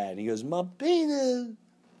disease he had. And he goes, "My penis.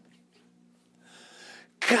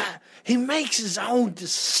 God, he makes his own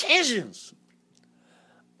decisions.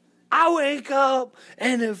 I wake up,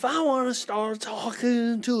 and if I want to start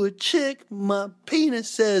talking to a chick, my penis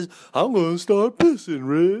says, I'm going to start pissing,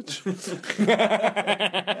 Rich."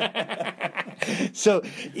 So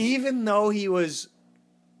even though he was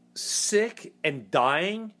sick and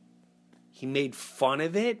dying, he made fun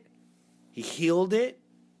of it. He healed it.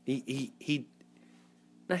 He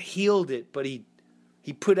not healed it, but he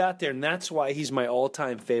put out there, and that's why he's my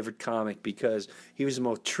all-time favorite comic, because he was the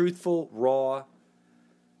most truthful, raw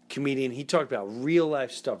comedian. He talked about real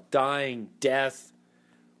life stuff, dying, death,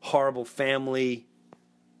 horrible family,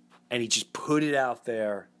 and he just put it out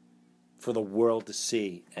there for the world to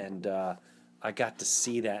see. And I got to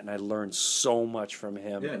see that, and I learned so much from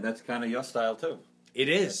him. Yeah, and that's kind of your style too. It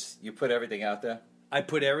is. You put everything out there. I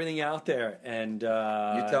put everything out there, and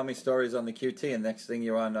you tell me stories on the QT, and next thing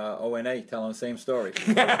you're on ONA telling the same story.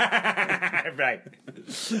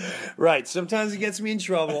 Right. Sometimes it gets me in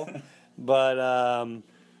trouble, but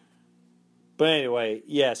anyway,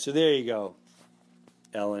 yeah. So there you go,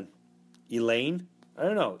 Elaine. I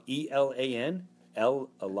don't know. Elan.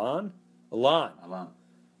 Alan.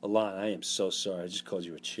 I am so sorry. I just called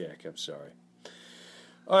you a chick. I'm sorry.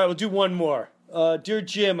 All right, we'll do one more. Dear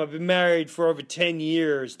Jim, I've been married for over 10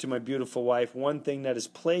 years to my beautiful wife. One thing that has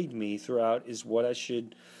plagued me throughout is what I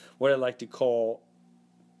like to call,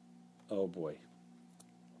 oh boy,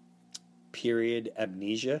 period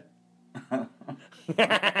amnesia. I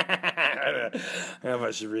don't know if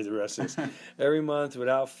I should read the rest of this. Every month,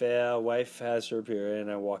 without fail, wife has her period, and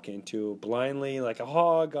I walk into it blindly like a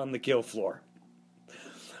hog on the kill floor.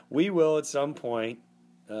 We will at some point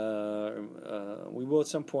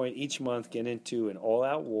each month get into an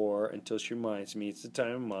all-out war until she reminds me it's the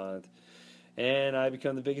time of month, and I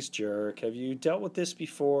become the biggest jerk. Have you dealt with this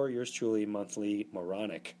before? Yours truly, monthly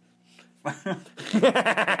moronic.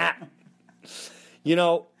 You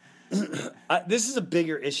know, this is a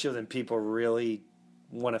bigger issue than people really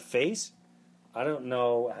want to face. I don't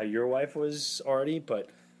know how your wife was, Artie, but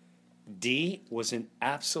Dee was an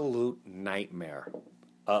absolute nightmare.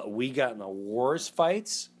 We got in the worst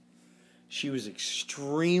fights. She was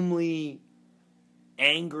extremely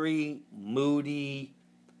angry, moody,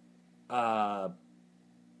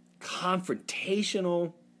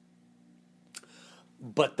 confrontational.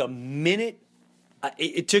 But the minute...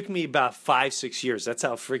 It took me about 5-6 years. That's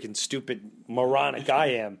how freaking stupid, moronic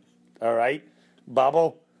I am. All right?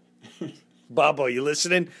 Babo? Babo, you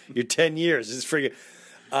listening? You're 10 years. This is freaking...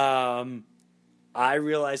 I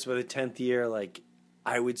realized by the 10th year, like,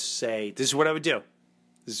 I would say, this is what I would do.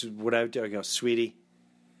 I go, sweetie,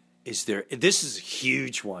 this is a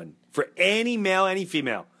huge one. For any male, any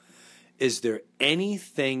female. Is there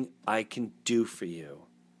anything I can do for you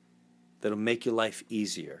that'll make your life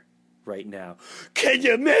easier right now? Can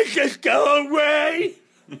you make us go away?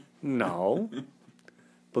 No.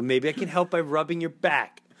 But maybe I can help by rubbing your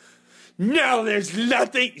back. No, there's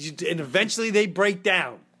nothing. And eventually they break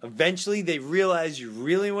down. Eventually they realize you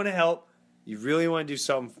really want to help. You really want to do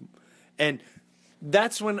something. And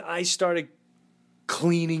that's when I started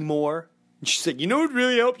cleaning more. And she said, you know what would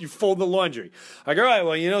really help? You fold the laundry. I go, all right,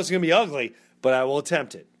 well, you know it's going to be ugly, but I will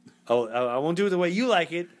attempt it. I won't do it the way you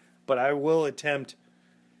like it, but I will attempt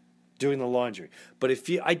doing the laundry. But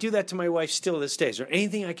I do that to my wife still to this day. Is there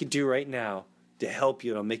anything I could do right now to help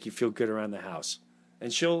you and make you feel good around the house?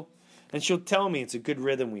 And she'll tell me it's a good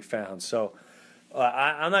rhythm we found. So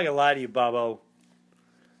I'm not going to lie to you, Bobo.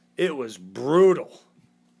 It was brutal.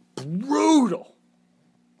 And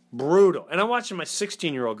I'm watching my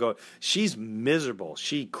 16-year-old go, she's miserable.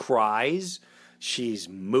 She cries. She's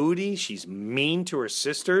moody. She's mean to her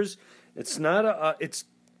sisters. It's not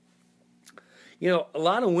a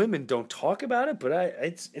lot of women don't talk about it, but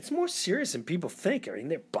it's more serious than people think. I mean,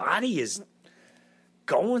 their body is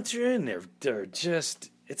going through, and they're just,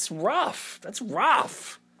 it's rough. That's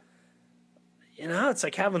rough. It's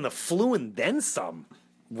like having the flu and then some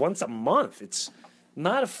once a month. It's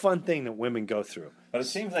not a fun thing that women go through. But it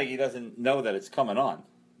seems like he doesn't know that it's coming on.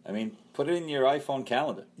 I mean, put it in your iPhone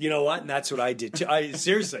calendar. You know what? And that's what I did too.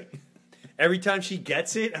 Seriously. Every time she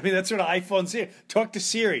gets it, I mean, that's what iPhone's here. Talk to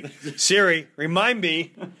Siri. Siri, remind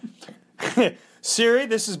me. Siri,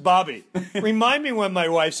 this is Bobby. Remind me when my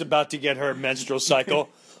wife's about to get her menstrual cycle.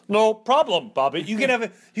 No problem, Bobby. You can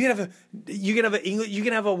have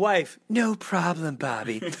a wife. No problem,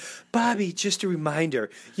 Bobby. Bobby, just a reminder.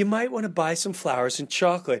 You might want to buy some flowers and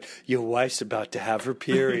chocolate. Your wife's about to have her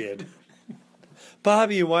period.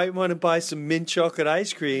 Bobby, you might want to buy some mint chocolate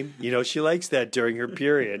ice cream. She likes that during her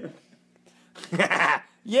period.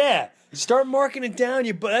 Yeah, start marking it down.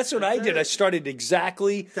 That's what I did. I started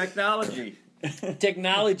exactly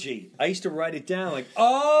Technology. I used to write it down like,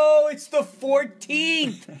 oh, it's the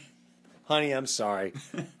 14th. Honey, I'm sorry.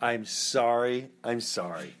 I'm sorry.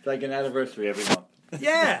 It's like an anniversary every month.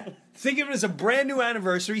 Yeah. Think of it as a brand new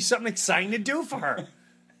anniversary, something exciting to do for her.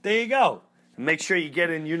 There you go. Make sure you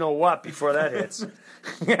get in what before that hits. All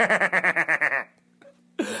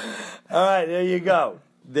right, there you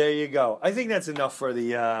go. I think that's enough for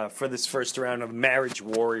this first round of Marriage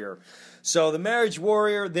Warrior. So the Marriage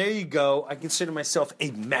Warrior, there you go. I consider myself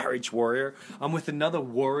a marriage warrior. I'm with another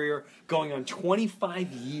warrior going on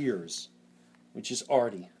 25 years, which is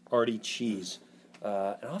Artie Cheese.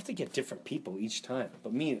 And I'll have to get different people each time.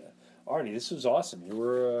 But me, Artie, this was awesome.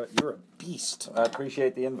 You're a beast. I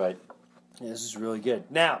appreciate the invite. Yeah, this is really good.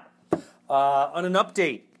 Now, on an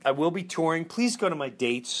update, I will be touring. Please go to my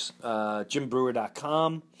dates,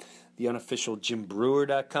 JimBreuer.com, the unofficial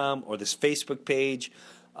JimBreuer.com, or this Facebook page.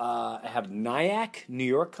 I have Nyack, New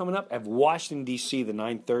York coming up. I have Washington, D.C., the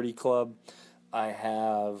 930 Club. I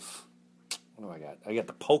have, what do I got? I got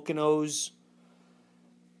the Poconos.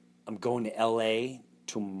 I'm going to L.A.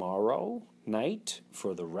 tomorrow night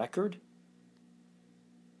for the record.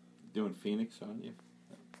 Doing Phoenix, aren't you?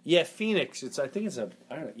 Yeah, Phoenix.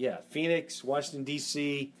 Phoenix, Washington,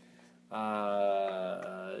 D.C.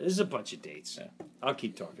 There's a bunch of dates. Yeah. I'll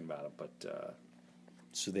keep talking about it, but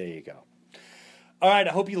so there you go. All right,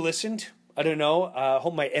 I hope you listened. I don't know. I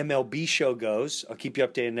hope my MLB show goes. I'll keep you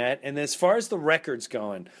updated on that. And as far as the record's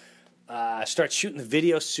going, start shooting the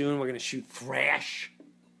video soon. We're going to shoot Thrash.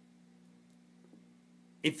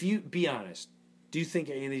 If you, be honest, do you think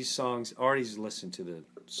any of these songs, Artie's listened to the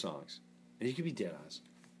songs? And you can be dead honest.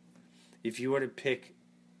 If you were to pick,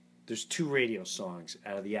 there's 2 radio songs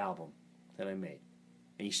out of the album that I made.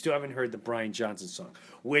 And you still haven't heard the Brian Johnson song,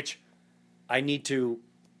 which I need to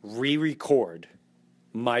re-record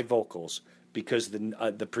my vocals because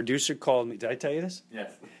the producer called me. Did I tell you this?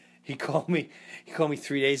 Yes. He called me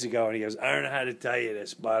 3 days ago and he goes, I don't know how to tell you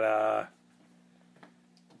this, but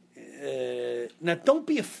now don't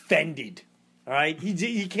be offended. All right?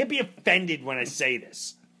 You can't be offended when I say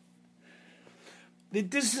this.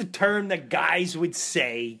 This is a term that guys would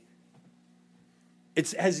say.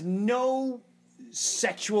 It has no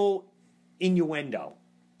sexual innuendo.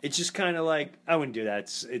 It's just kind of like, I wouldn't do that.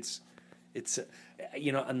 It's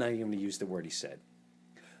I'm not even going to use the word he said.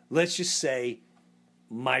 Let's just say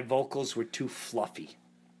my vocals were too fluffy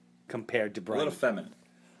compared to Brian. A little feminine.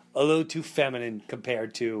 A little too feminine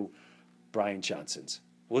compared to Brian Johnson's.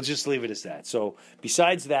 We'll just leave it as that. So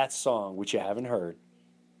besides that song, which you haven't heard,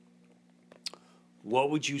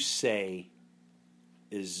 what would you say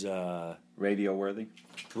is radio worthy?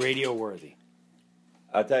 Radio worthy.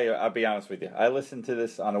 I'll tell you, I'll be honest with you. I listen to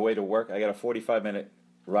this on the way to work. I got a 45-minute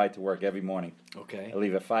ride to work every morning. Okay. I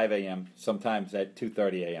leave at 5 a.m., sometimes at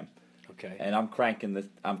 2:30 a.m. Okay. And I'm cranking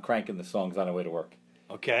the songs on the way to work.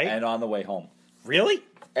 Okay. And on the way home. Really?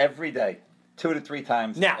 Every day. 2 to 3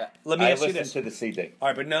 times. Now, let me ask you this. I listen to the CD. All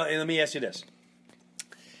right, but now let me ask you this.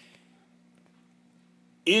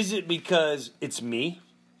 Is it because it's me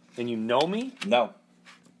and you know me? No.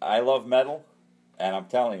 I love metal, and I'm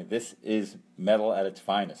telling you, this is metal at its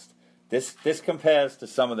finest. This compares to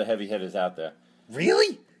some of the heavy hitters out there.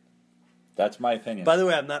 Really? That's my opinion. By the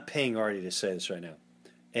way, I'm not paying Artie to say this right now.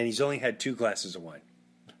 And he's only had 2 glasses of wine.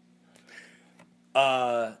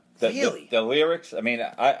 Really? The lyrics, I mean,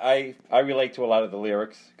 I relate to a lot of the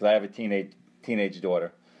lyrics because I have a teenage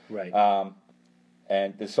daughter. Right.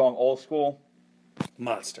 And the song Old School.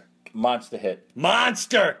 Monster hit.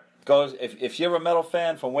 Monster! Goes if you're a metal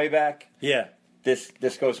fan from way back. Yeah. This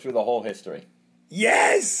goes through the whole history.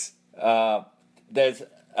 Yes! I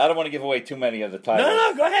don't want to give away too many of the titles.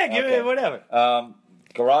 No, go ahead. Give it whatever.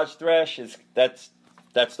 garage thrash that's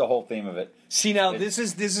the whole theme of it. See, now this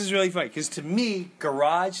is really funny because to me,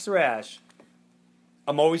 garage thrash,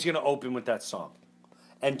 I'm always going to open with that song,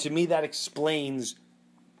 and to me that explains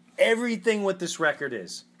everything what this record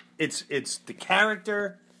is. It's the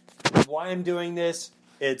character, why I'm doing this.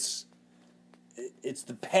 It's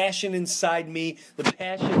the passion inside me, the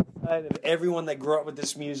passion inside of everyone that grew up with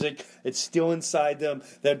this music. It's still inside them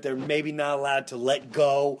that they're maybe not allowed to let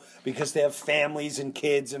go because they have families and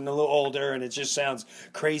kids and a little older, and it just sounds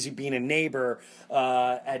crazy being a neighbor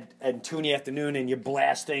at 2 in the afternoon and you're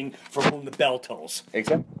blasting For Whom the Bell Tolls.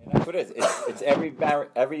 Exactly. And that's what it is. It's every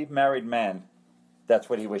married man. That's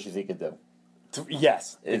what he wishes he could do.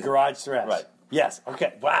 Yes, the garage thrash. Right. Yes.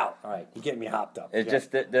 Okay. Wow. All right. You're getting me hopped up. It's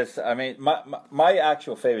just this. I mean, my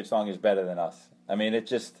actual favorite song is Better Than Us. I mean,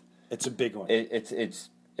 it's a big one. It's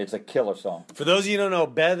a killer song. For those of you who don't know,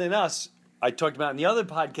 Better Than Us, I talked about in the other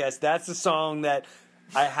podcast. That's the song that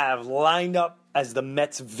I have lined up as the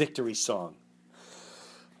Mets' victory song.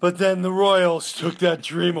 But then the Royals took that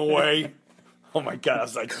dream away. Oh my God, I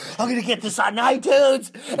was like, I'm going to get this on iTunes,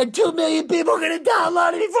 and 2 million people are going to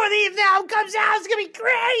download it before the album comes out. It's going to be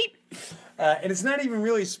great. And it's not even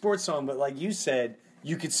really a sports song, but like you said,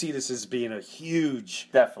 you could see this as being a huge,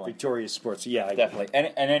 victorious sport. So yeah, definitely,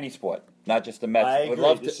 and any sport, not just the Mets. I would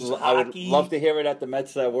love to hear it at the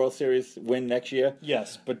Mets World Series win next year.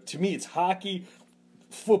 Yes, but to me, it's hockey,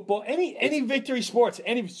 football, any victory sports,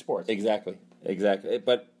 any sports. Exactly.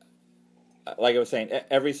 But like I was saying,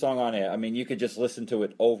 every song on here, I mean, you could just listen to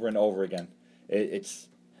it over and over again.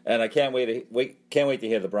 And I can't wait to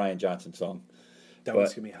hear the Brian Johnson song. That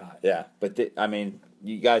one's gonna be hot. Yeah, but I mean,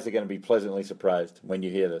 you guys are gonna be pleasantly surprised when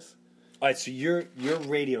you hear this. All right, so your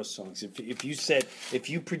radio songs. If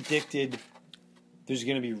you predicted there's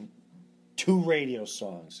gonna be 2 radio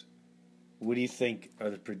songs, what do you think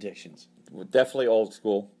are the predictions? Well, definitely Old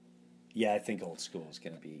School. Yeah, I think Old School is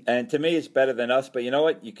gonna be. And to me, it's Better Than Us. But you know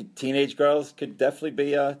what? Teenage Girls could definitely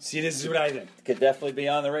be. See, this is what I think. Could definitely be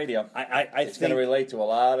on the radio. It's going to relate to a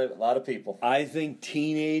lot of people. I think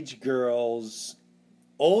Teenage Girls.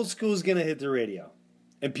 Old School is going to hit the radio,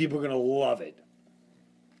 and people are going to love it.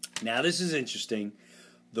 Now, this is interesting.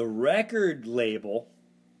 The record label,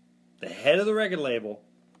 the head of the record label,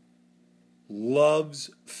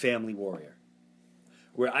 loves Family Warrior.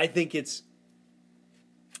 Where I think it's...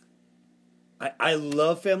 I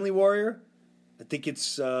love Family Warrior. I think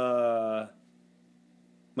it's... my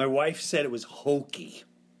wife said it was hokey.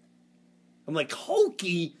 I'm like,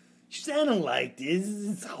 hokey? She said, I don't like this.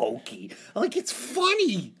 It's hokey. I'm like, it's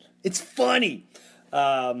funny. It's funny.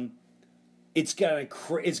 It's got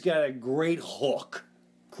a great hook.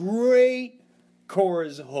 Great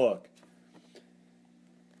chorus hook.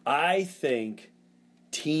 I think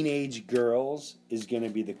Teenage Girls is going to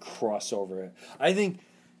be the crossover. I think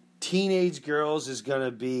Teenage Girls is going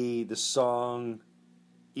to be the song,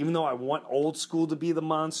 even though I want Old School to be the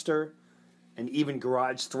monster, and even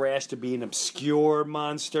Garage Thrash to be an obscure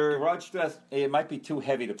monster. Garage Thrash, it might be too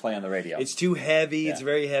heavy to play on the radio. It's too heavy. Yeah. It's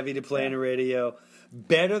very heavy to play on the radio.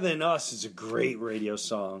 Better Than Us is a great radio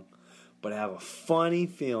song, but I have a funny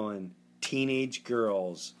feeling Teenage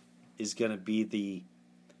Girls is going to be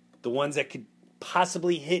the ones that could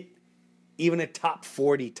possibly hit even a top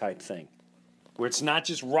 40 type thing, where it's not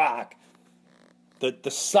just rock.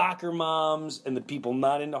 The soccer moms and the people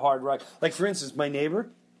not into hard rock. Like, for instance, my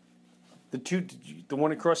neighbor, the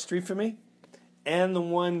one across the street from me, and the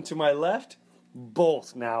one to my left,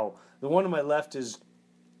 both. Now, the one to my left is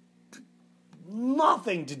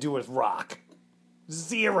nothing to do with rock.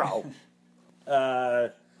 Zero.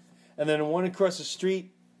 And then the one across the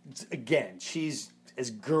street, again, she's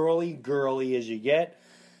as girly as you get.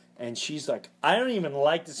 And she's like, I don't even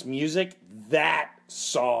like this music. That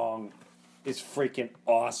song is freaking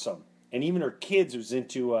awesome. And even her kids, who's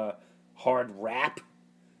into hard rap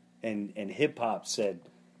and hip-hop, said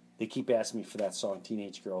they keep asking me for that song,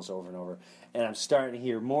 Teenage Girls, over and over. And I'm starting to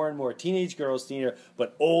hear more and more Teenage Girls,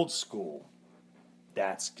 but Old School.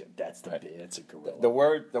 That's a gorilla.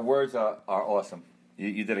 The words are awesome.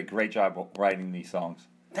 You did a great job writing these songs.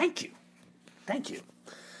 Thank you.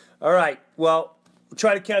 All right. Well, we'll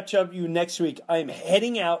try to catch up with you next week. I am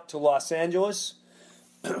heading out to Los Angeles.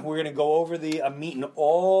 We're going to go over I'm meeting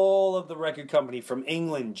all of the record company from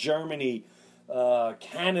England, Germany,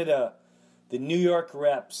 Canada, the New York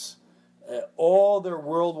reps, all their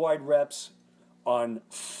worldwide reps on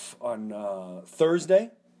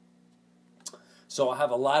Thursday. So I'll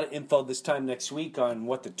have a lot of info this time next week on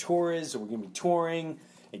what the tour is. We're going to be touring,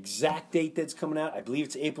 exact date that's coming out. I believe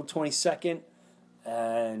it's April 22nd.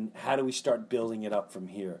 And how do we start building it up from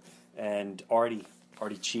here? And Artie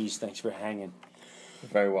Cheese, thanks for hanging. You're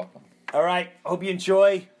very welcome. All right. Hope you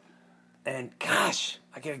enjoy. And gosh,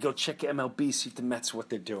 I got to go check MLB, see if the Mets what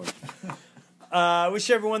they're doing. Wish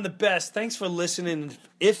everyone the best. Thanks for listening,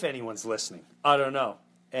 if anyone's listening. I don't know.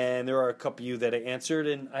 And there are a couple of you that I answered,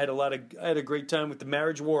 and I had a great time with the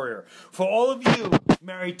Marriage Warrior. For all of you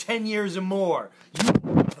married 10 years or more, you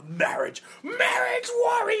are the Marriage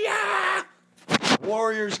Warrior!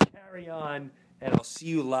 Warriors carry on, and I'll see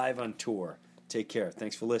you live on tour. Take care.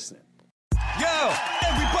 Thanks for listening. Yo,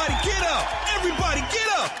 everybody get up! Everybody get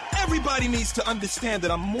up! Everybody needs to understand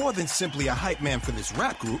that I'm more than simply a hype man for this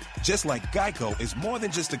rap group, just like Geico is more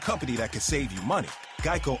than just a company that can save you money.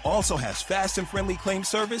 Geico also has fast and friendly claim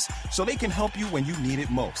service, so they can help you when you need it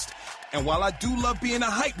most. And while I do love being a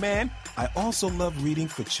hype man, I also love reading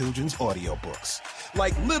for children's audiobooks.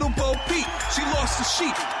 Like Little Bo Peep, she lost the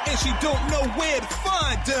sheep, and she don't know where to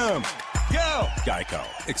find them. Yo! Geico.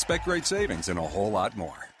 Expect great savings and a whole lot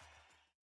more.